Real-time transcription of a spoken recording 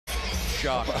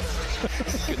shocked.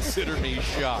 Consider me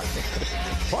shocked.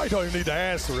 Probably don't even need to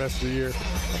ask the rest of the year.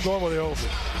 I'm going with the over.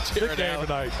 Big game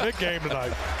tonight. Big game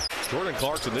tonight. Jordan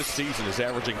Clarkson this season is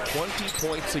averaging 20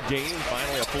 points a game.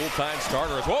 Finally a full-time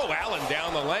starter. Whoa, Allen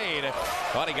down the lane.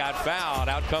 Thought he got fouled.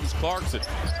 Out comes Clarkson.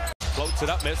 Floats it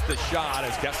up, missed the shot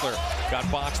as Kessler got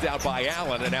boxed out by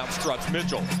Allen and outstruts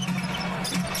Mitchell.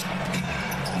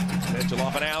 Mitchell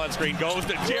off an Allen screen, goes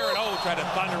to Jarrett. Oh, tried to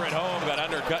thunder it home, got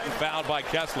undercut and fouled by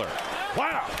Kessler.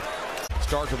 Wow.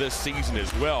 Start to this season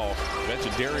as well.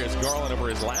 Mentioned Darius Garland over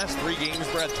his last 3 games,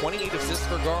 Brad. 28 assists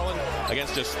for Garland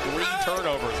against just 3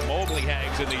 turnovers. Mobley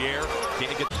hangs in the air.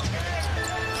 Can't get.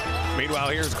 Meanwhile,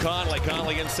 here's Conley.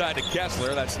 Conley inside to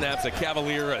Kessler. That snaps a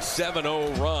Cavalier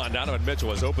 7-0 run. Donovan Mitchell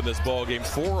has opened this ball game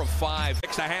 4 of 5.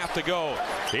 6.5 to go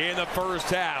in the first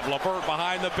half. LeVert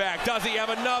behind the back. Does he have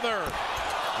another?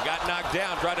 He got knocked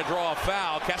down. Tried to draw a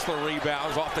foul. Kessler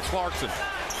rebounds off to Clarkson.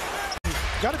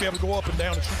 Got to be able to go up and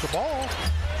down and shoot the ball.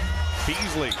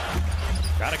 Beasley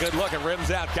got a good look and rims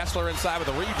out. Kessler inside with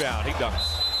a rebound. He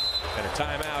dunks. And a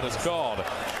timeout is called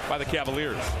by the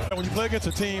Cavaliers. When you play against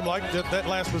a team like that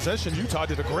last possession, Utah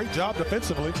did a great job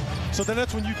defensively. So then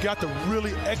that's when you've got to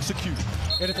really execute.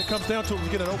 And if it comes down to it, you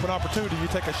get an open opportunity, you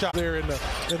take a shot there in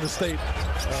the state.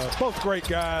 Both great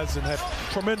guys and had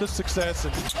tremendous success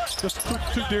and just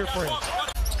two dear friends.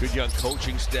 Good young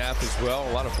coaching staff as well.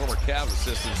 A lot of former Cavs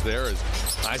assistants there as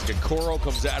Isaac Okoro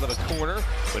comes out of the corner,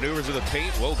 maneuvers in the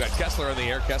paint. Whoa, got Kessler in the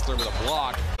air. Kessler with a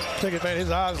block. Take advantage. His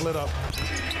eyes lit up.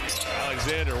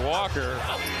 Alexander Walker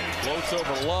floats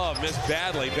over Love, missed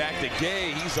badly. Back to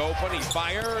Gay. He's open. He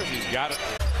fires. He's got it.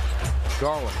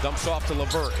 Garland dumps off to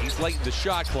LeVert. He's late in the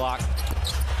shot clock.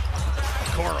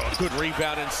 Okoro, good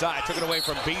rebound inside. Took it away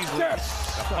from Beasley.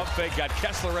 Yes. A pump fake got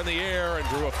Kessler in the air and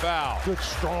drew a foul. Good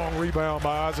strong rebound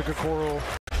by Isaac Okoro.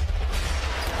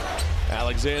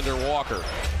 Alexander Walker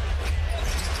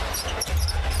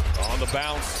on the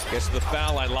bounce, gets to the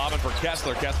foul line, lobbing for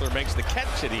Kessler. Kessler makes the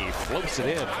catch and he floats it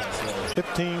in.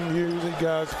 15 years, these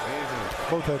guys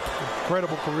both had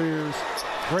incredible careers,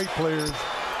 great players,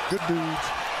 good dudes.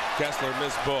 Kessler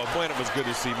missed both. Boy, it was good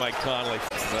to see Mike Conley.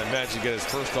 I imagine get his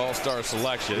first All-Star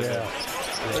selection. Yeah.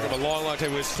 It took him a long time.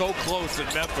 He was so close in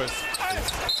Memphis.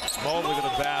 Mobley to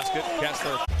the basket.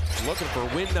 Kessler looking for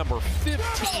win number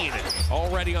 15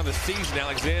 already on the season.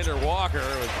 Alexander Walker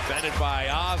was defended by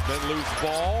Osmond. Loose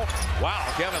ball. Wow,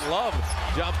 Kevin Love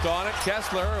jumped on it.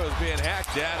 Kessler was being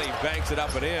hacked down. He banks it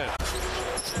up and in.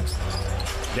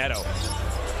 Neto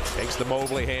takes the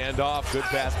Mobley handoff. Good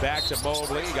pass back to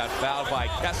Mobley. He got fouled by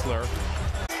Kessler.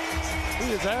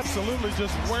 He is absolutely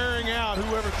just wearing out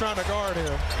whoever's trying to guard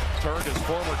him. Turned his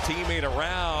former teammate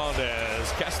around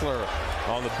as Kessler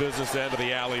on the business end of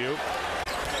the alley-oop.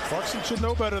 Clarkson should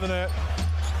know better than that.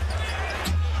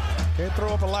 Can't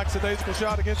throw up a lackadaisical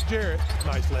shot against Jarrett.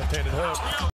 Nice left-handed hook.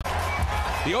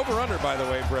 The over-under, by the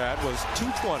way, Brad, was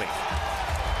 220.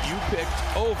 You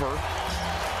picked over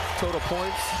total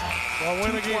points. So I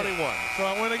win again. 221. So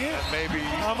I win again. And maybe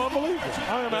I'm unbelievable.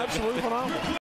 I am absolutely phenomenal.